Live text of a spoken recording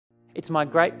It's my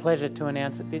great pleasure to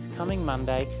announce that this coming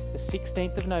Monday, the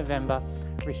 16th of November,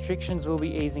 restrictions will be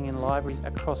easing in libraries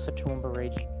across the Toowoomba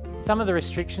region. Some of the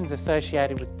restrictions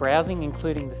associated with browsing,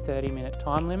 including the 30-minute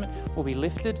time limit, will be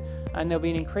lifted, and there'll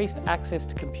be an increased access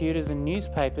to computers and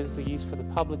newspapers for use for the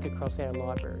public across our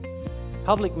libraries.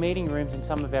 Public meeting rooms in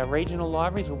some of our regional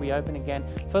libraries will be open again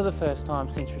for the first time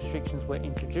since restrictions were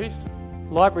introduced.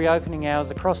 Library opening hours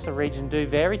across the region do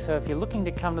vary, so if you're looking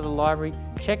to come to the library,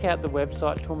 check out the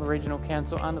website Toowoomba Regional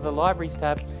Council under the Libraries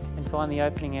tab and find the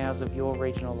opening hours of your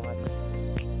regional library.